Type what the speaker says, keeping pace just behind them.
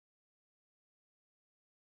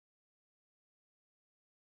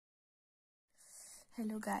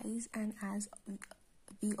Hello guys, and as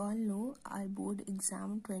we all know, our board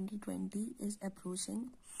exam 2020 is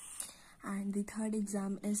approaching, and the third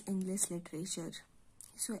exam is English literature.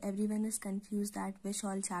 So everyone is confused that which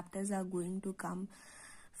all chapters are going to come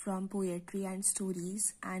from poetry and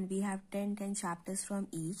stories, and we have 10 chapters from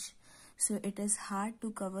each. So it is hard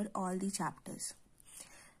to cover all the chapters.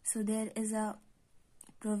 So there is a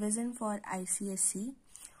provision for ICSE,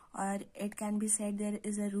 or it can be said there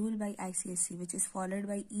is a rule by ICSE which is followed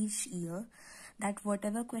by each year, that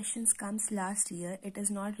whatever questions comes last year, it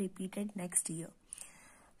is not repeated next year.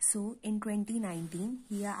 So in 2019,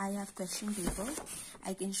 here I have question paper.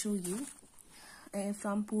 I can show you.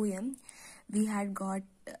 From poem, we had got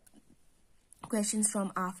questions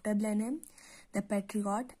from After Blenheim, The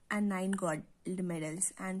Patriot, and 9 gold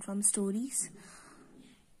medals. And from stories,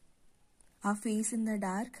 A Face in the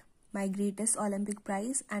Dark, My Greatest Olympic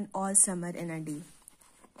Prize, and All Summer in a Day.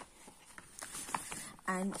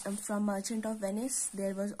 And from Merchant of Venice,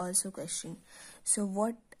 there was also question. So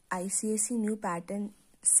what ICSE new pattern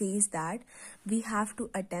says that we have to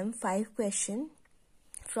attempt 5 questions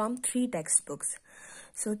from 3 textbooks.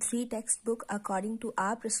 So 3 textbook according to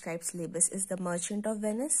our prescribed syllabus is the Merchant of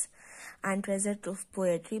Venice, and Treasure Trove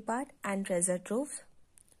poetry part, and Treasure Trove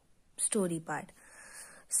story part.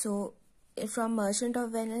 So from Merchant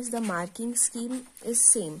of Venice, the marking scheme is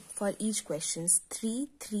same for each questions, 3,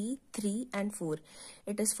 3, 3 and 4.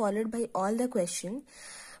 It is followed by all the question,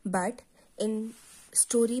 but in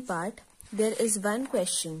story part, there is one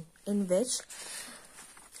question in which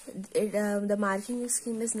the marking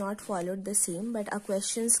scheme is not followed the same, but a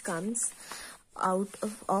questions comes out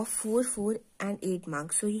of 4, 4 and 8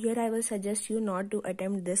 marks. So here I will suggest you not to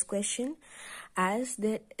attempt this question, as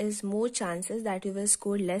there is more chances that you will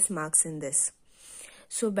score less marks in this.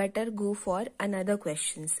 So better go for another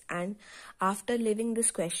questions, and after leaving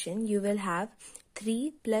this question you will have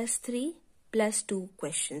 3 plus 3 plus 2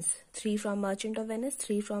 questions. 3 from Merchant of Venice,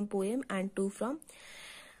 3 from poem, and 2 from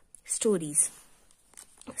stories.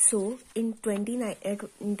 So in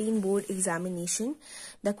 2019 board examination,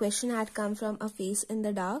 the question had come from A Face in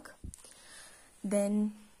the Dark,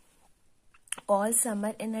 then All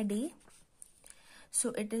Summer in a Day.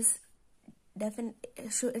 So it is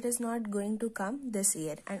not going to come this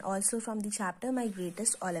year, and also from the chapter My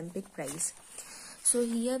Greatest Olympic Prize. So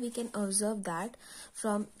here we can observe that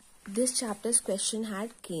from this chapter's question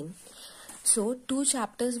had came. So 2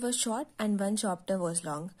 chapters were short and 1 chapter was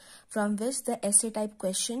long, from which the essay type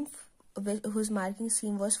question whose marking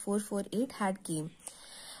scheme was 4, 4, 8 had came,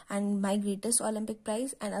 and My Greatest Olympic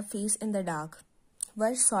Prize and A Face in the Dark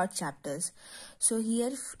were short chapters. So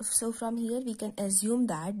from here we can assume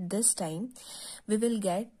that this time we will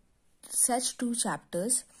get such 2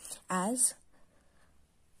 chapters as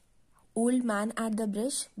Old Man at the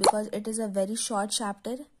Bridge, because it is a very short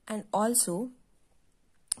chapter, and also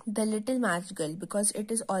The Little Match Girl, because it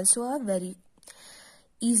is also a very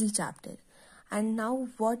easy chapter. And now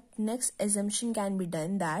what next assumption can be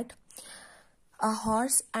done, that A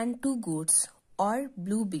Horse and 2 Goats, or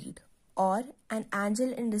Bluebeard, or An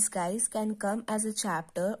Angel in Disguise can come as a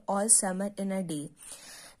chapter All Summer in a Day.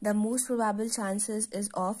 The most probable chances is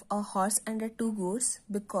of A Horse and 2 Goats,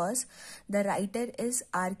 because the writer is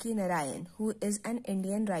R.K. Narayan, who is an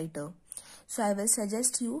Indian writer. So I will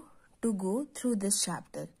suggest you to go through this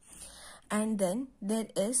chapter. And then there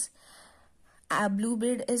is A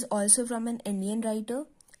Bluebeard is also from an Indian writer,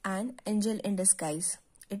 and Angel in Disguise.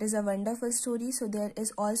 It is a wonderful story, so there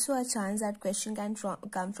is also a chance that question can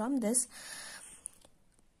come from this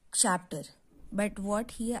chapter. But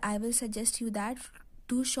what here I will suggest you that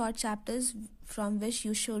 2 short chapters from which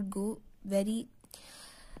you should go very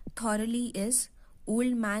thoroughly is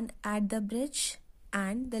Old Man at the Bridge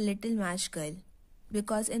and The Little Match Girl,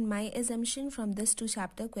 because in my assumption from this 2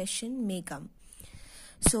 chapter question may come.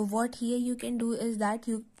 So what here you can do is that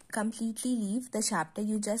you completely leave the chapter,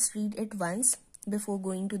 you just read it once before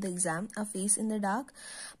going to the exam. A Face in the Dark,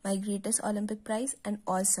 My Greatest Olympic Prize, and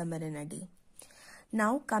All Summer in a Day.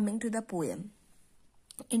 Now coming to the poem.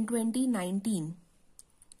 In 2019,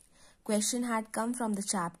 question had come from the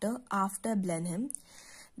chapter After Blenheim,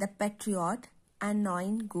 The Patriot, and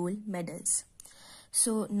 9 gold medals.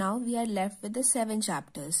 So now we are left with the 7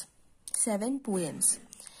 chapters, 7 poems.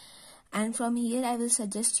 And from here I will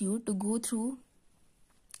suggest you to go through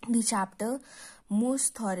the chapter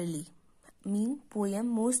most thoroughly. Poem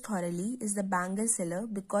most thoroughly is the Bangle Seller,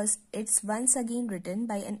 because it's once again written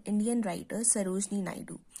by an Indian writer, Sarojini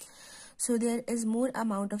Naidu. So there is more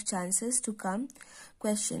amount of chances to come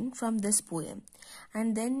question from this poem.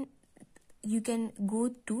 And then you can go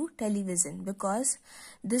to television, because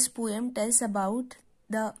this poem tells about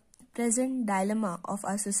the present dilemma of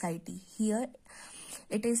our society. Here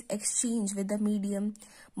it is exchange with the medium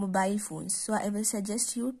mobile phones. So I will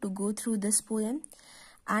suggest you to go through this poem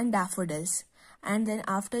and Daffodils, and then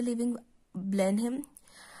after leaving Blenheim,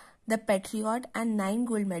 The Patriot and 9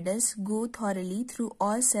 gold medals, go thoroughly through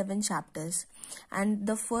all 7 chapters. And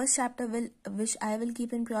the first chapter which I will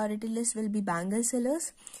keep in priority list will be Bangle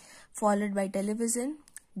Sellers, followed by Television,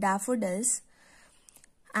 Daffodils,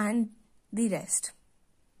 and the rest.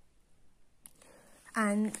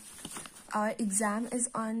 And our exam is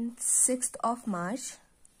on 6th of March,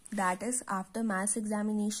 that is after maths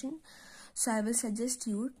examination. So I will suggest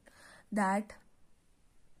you that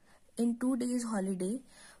in 2 days holiday,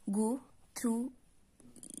 go through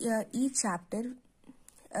each chapter,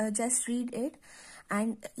 just read it,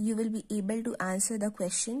 and you will be able to answer the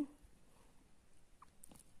question.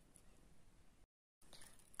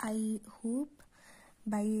 I hope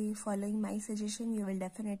by following my suggestion you will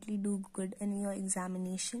definitely do good in your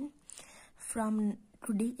examination. From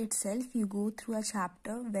today itself, you go through a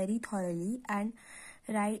chapter very thoroughly and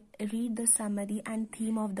read the summary and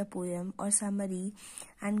theme of the poem, or summary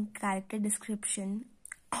and character description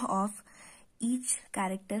of each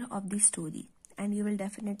character of the story, and you will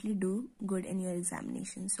definitely do good in your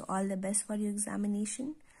examination. So all the best for your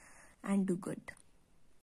examination and do good.